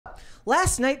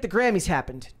Last night, the Grammys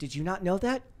happened. Did you not know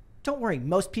that? Don't worry,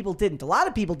 most people didn't. A lot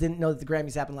of people didn't know that the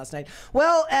Grammys happened last night.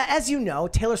 Well, as you know,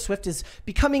 Taylor Swift is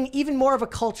becoming even more of a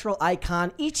cultural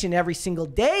icon each and every single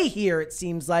day here, it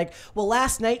seems like. Well,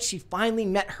 last night, she finally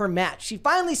met her match. She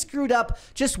finally screwed up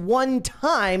just one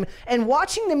time, and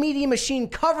watching the Media Machine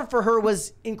cover for her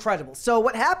was incredible. So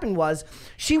what happened was,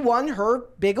 she won her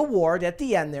big award at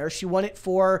the end there. She won it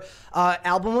for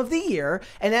Album of the Year,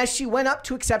 and as she went up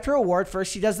to accept her award,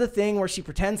 first she does the thing where she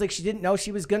pretends like she didn't know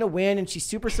she was going to win, and she's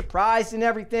super surprised and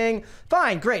everything.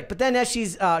 Fine, great. But then as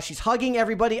she's hugging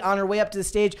everybody on her way up to the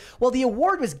stage, well, the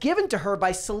award was given to her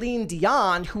by Celine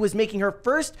Dion, who was making her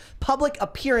first public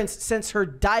appearance since her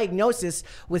diagnosis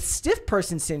with stiff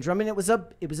person syndrome, and it was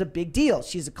a big deal.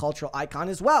 She's a cultural icon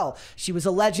as well. She's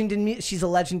a legend in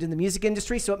the music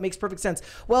industry, so it makes perfect sense.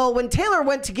 Well, when Taylor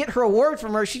went to get her award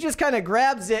from her, she just kind of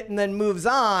grabs it and then moves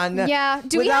on. Yeah.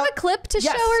 Do we have a clip to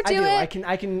show her do it?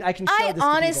 I can show this to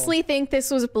honestly think this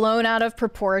was blown out of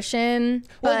proportion.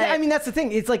 Well, I mean, that's the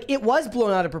thing. It's like it was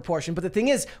blown out of proportion, but the thing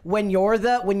is, when you're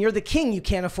the king, you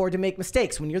can't afford to make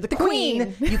mistakes. When you're the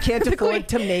queen, you can't afford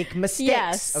to make mistakes.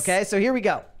 Yes. Okay, so here we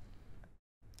go.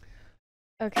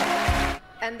 Okay.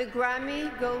 And the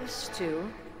Grammy goes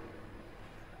to...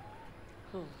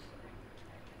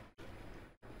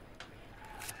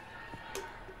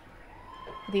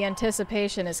 The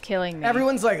anticipation is killing me.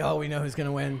 Everyone's like, oh, we know who's going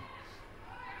to win.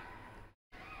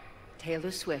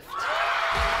 Taylor Swift.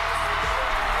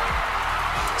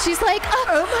 She's like, oh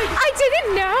my,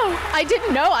 I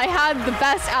didn't know I had the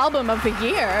best album of the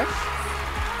year.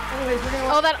 Anyways, we're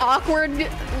gonna Oh, that awkward,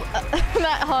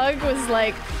 that hug was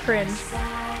like cringe.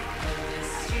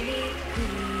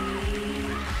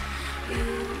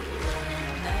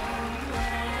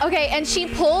 Okay, and she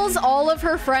pulls all of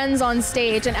her friends on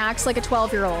stage and acts like a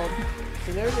 12-year-old.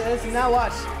 So there it is, and now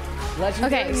watch.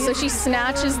 Legendary. Okay, so she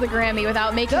snatches the Grammy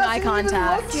without making eye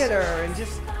contact. Doesn't even look at her and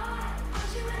just...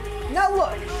 Now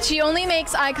look. She only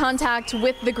makes eye contact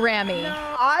with the Grammy.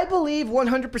 I believe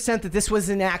 100% that this was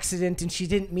an accident and she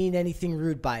didn't mean anything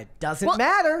rude by it. Doesn't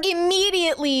matter.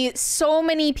 Immediately, so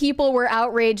many people were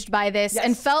outraged by this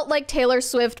and felt like Taylor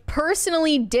Swift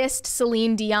personally dissed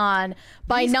Celine Dion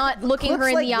by not looking her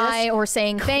in the eye or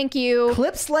saying thank you.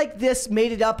 Clips like this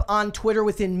made it up on Twitter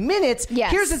within minutes.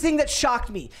 Yes. Here's the thing that shocked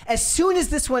me. As soon as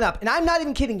this went up, and I'm not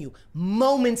even kidding you,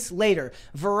 moments later,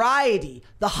 Variety,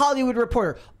 The Hollywood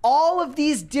Reporter, all of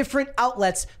these different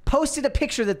outlets posted a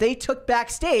picture that they took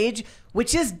backstage,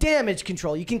 which is damage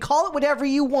control. You can call it whatever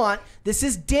you want. This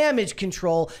is damage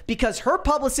control because her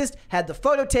publicist had the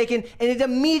photo taken and it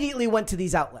immediately went to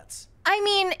these outlets. I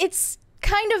mean, it's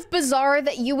kind of bizarre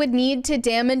that you would need to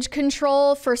damage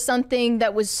control for something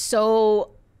that was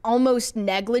so almost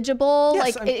negligible.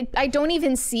 Yes, I don't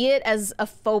even see it as a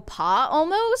faux pas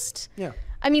almost. Yeah.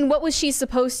 I mean, what was she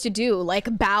supposed to do?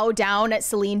 Like bow down at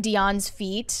Celine Dion's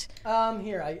feet?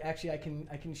 Here, I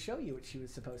can show you what she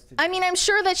was supposed to do. I mean, I'm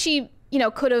sure that she,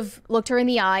 could have looked her in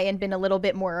the eye and been a little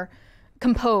bit more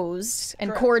composed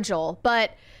and cordial,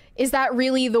 but is that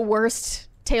really the worst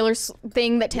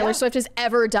thing that Taylor Swift has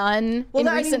ever done in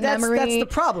recent memory? That's the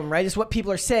problem, right? Is what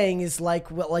people are saying is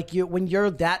when you're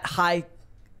that high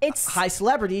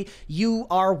celebrity, you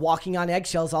are walking on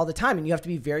eggshells all the time, and you have to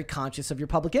be very conscious of your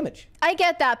public image. I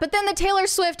get that, but then the Taylor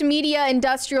Swift media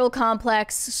industrial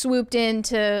complex swooped in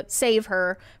to save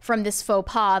her from this faux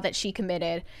pas that she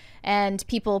committed. And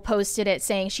people posted it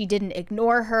saying she didn't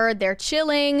ignore her. They're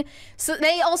chilling. So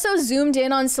they also zoomed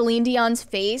in on Celine Dion's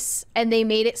face and they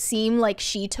made it seem like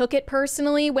she took it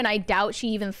personally when I doubt she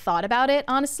even thought about it,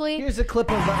 honestly. Here's a clip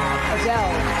of Adele.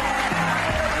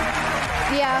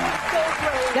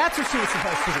 Yeah. That's what she was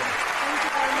supposed to do.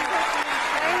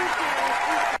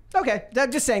 Okay,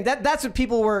 I'm just saying that's what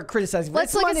people were criticizing.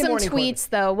 Let's look at some tweets,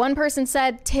 though. One person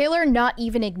said, Taylor not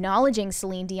even acknowledging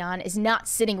Celine Dion is not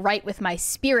sitting right with my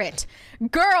spirit.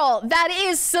 Girl, that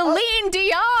is Celine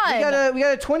Dion! We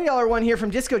got a $20 one here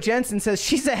from Disco Jensen. Says,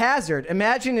 she's a hazard.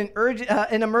 Imagine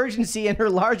an emergency and her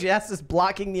large ass is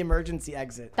blocking the emergency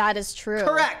exit. That is true.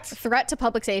 Correct. Threat to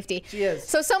public safety. She is.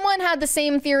 So someone had the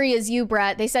same theory as you,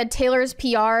 Brett. They said Taylor's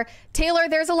PR. Taylor,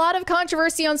 there's a lot of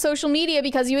controversy on social media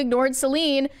because you ignored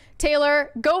Celine. Taylor,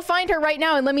 go find her right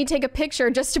now and let me take a picture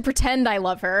just to pretend I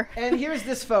love her. And here's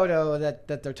this photo that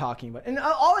they're talking about. And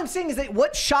all I'm saying is that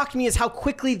what shocked me is how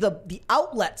quickly the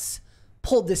outlets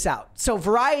pulled this out. So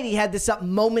Variety had this up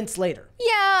moments later.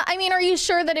 Yeah, I mean, are you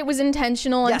sure that it was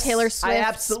intentional on Taylor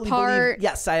Swift's part?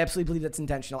 Yes, I absolutely believe that's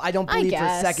intentional. I don't believe for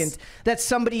a second that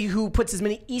somebody who puts as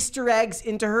many Easter eggs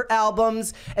into her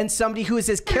albums and somebody who is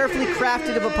as carefully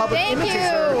crafted of a public image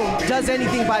as her does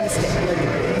anything by mistake.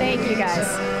 Thank you,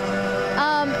 guys.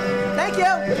 Thank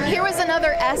Thank you. Here was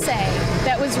another essay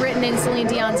that was written in Celine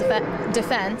Dion's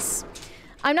defense.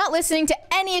 I'm not listening to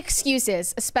any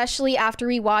excuses, especially after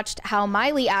we watched how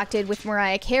Miley acted with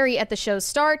Mariah Carey at the show's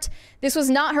start. This was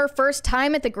not her first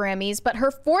time at the Grammys, but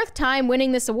her 4th time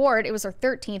winning this award. It was her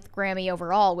 13th Grammy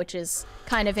overall, which is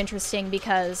kind of interesting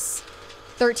because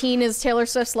 13 is Taylor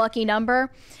Swift's lucky number.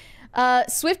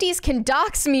 Swifties can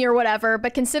dox me or whatever,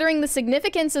 but considering the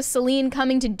significance of Celine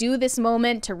coming to do this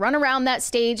moment, to run around that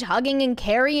stage, hugging and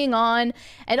carrying on,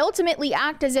 and ultimately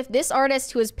act as if this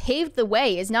artist who has paved the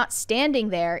way is not standing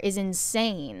there is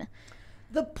insane.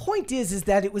 The point is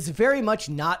that it was very much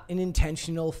not an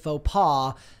intentional faux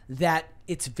pas, that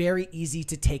it's very easy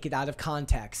to take it out of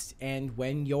context. And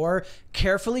when your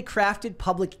carefully crafted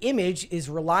public image is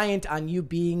reliant on you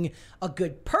being a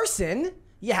good person,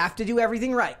 you have to do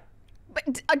everything right.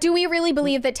 But do we really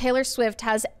believe that Taylor Swift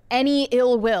has any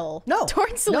ill will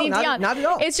towards Celine Dion? Not at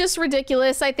all. It's just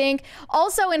ridiculous, I think.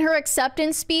 Also, in her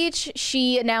acceptance speech,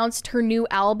 she announced her new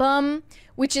album,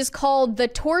 which is called The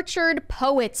Tortured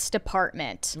Poets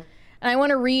Department. And I want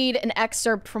to read an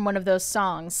excerpt from one of those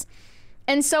songs.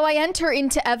 And so I enter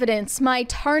into evidence my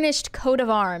tarnished coat of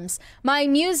arms, my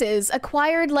muses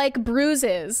acquired like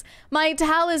bruises, my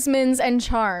talismans and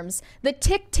charms, the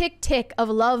tick, tick, tick of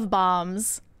love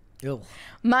bombs. Ew.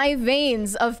 My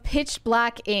veins of pitch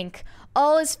black ink.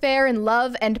 All is fair in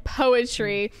love and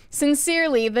poetry.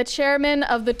 Sincerely, the chairman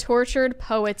of the Tortured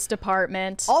Poets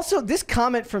Department. Also, this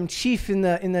comment from Chief in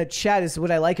the chat is what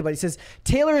I like about it. He says,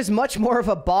 Taylor is much more of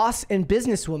a boss and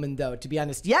businesswoman, though, to be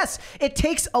honest. Yes, it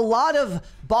takes a lot of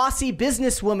bossy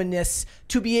businesswomanness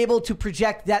to be able to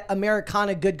project that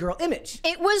Americana good girl image.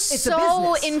 It was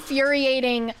so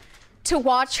infuriating to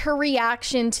watch her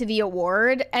reaction to the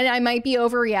award, and I might be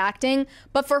overreacting,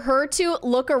 but for her to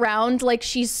look around like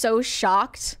she's so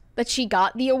shocked that she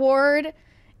got the award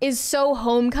is so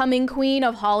homecoming queen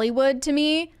of Hollywood to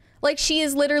me. Like, she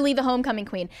is literally the homecoming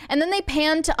queen. And then they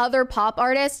panned to other pop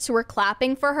artists who were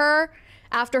clapping for her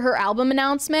after her album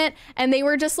announcement, and they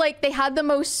were just like, they had the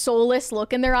most soulless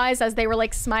look in their eyes as they were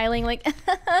like smiling, like,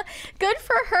 good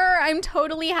for her, I'm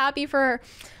totally happy for her,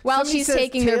 while she's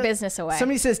taking their business away.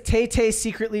 Somebody says Tay-Tay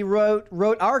secretly wrote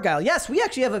Argyle. Yes, we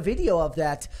actually have a video of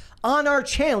that on our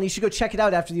channel. You should go check it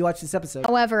out after you watch this episode.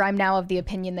 However, I'm now of the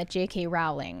opinion that J.K.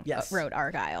 Rowling wrote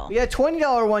Argyle. We got a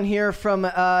 $20 one here from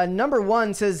number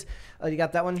 1 says, oh, you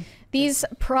got that one? These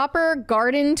proper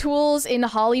garden tools in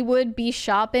Hollywood be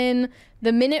shopping.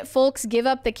 The minute folks give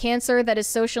up the cancer that is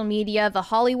social media, the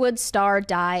Hollywood star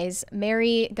dies.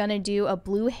 Mary gonna do a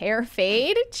blue hair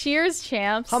fade. Cheers,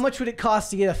 champs. How much would it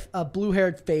cost to get a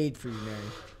blue-haired fade for you,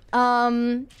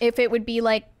 Mary? If it would be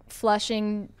like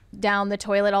flushing down the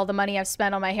toilet all the money I've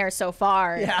spent on my hair so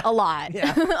far, a lot.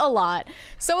 A lot.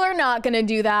 So we're not gonna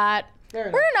do that.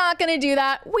 We're not gonna do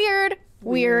that.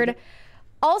 Weird.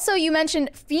 Also, you mentioned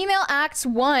female acts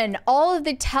won all of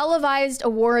the televised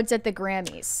awards at the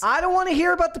Grammys. I don't want to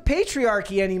hear about the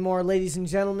patriarchy anymore, ladies and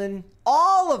gentlemen.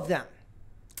 All of them.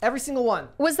 Every single one.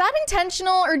 Was that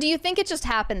intentional, or do you think it just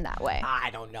happened that way?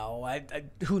 I don't know.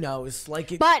 Who knows?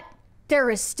 But there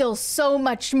is still so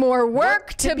much more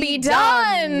work to be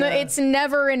done. It's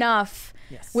never enough.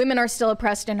 Yes. Women are still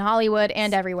oppressed in Hollywood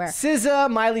and everywhere. SZA,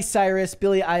 Miley Cyrus,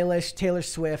 Billie Eilish, Taylor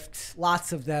Swift,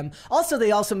 lots of them. Also,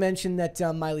 they also mentioned that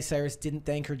Miley Cyrus didn't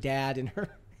thank her dad in her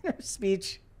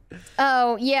speech.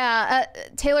 Oh, yeah.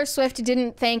 Taylor Swift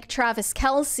didn't thank Travis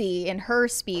Kelce in her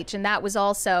speech, and that was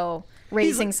also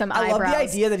raising some eyebrows. I love the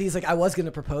idea that he's like, I was going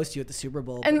to propose to you at the Super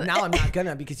Bowl, but now I'm not going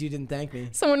to because you didn't thank me.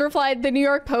 Someone replied, the New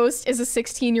York Post is a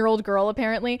 16-year-old girl,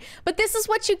 apparently. But this is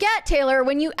what you get, Taylor,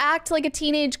 when you act like a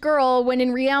teenage girl when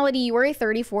in reality you are a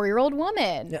 34-year-old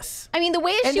woman. Yes. I mean, the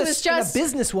way she was just a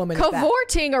businesswoman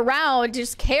cavorting around,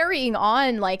 just carrying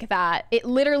on like that, it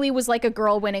literally was like a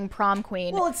girl winning prom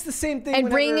queen. Well, it's the same thing. And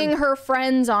bringing her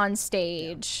friends on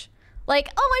stage. Like,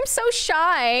 oh, I'm so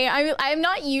shy. I'm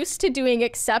not used to doing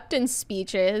acceptance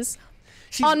speeches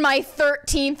on my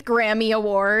 13th Grammy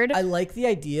Award. I like the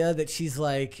idea that she's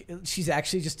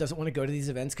actually just doesn't want to go to these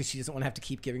events because she doesn't want to have to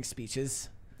keep giving speeches.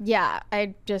 Yeah,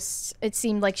 it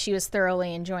seemed like she was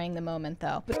thoroughly enjoying the moment,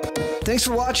 though. Thanks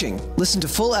for watching. Listen to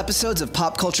full episodes of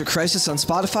Pop Culture Crisis on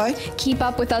Spotify. Keep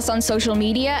up with us on social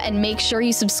media and make sure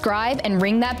you subscribe and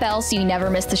ring that bell so you never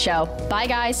miss the show. Bye,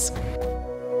 guys.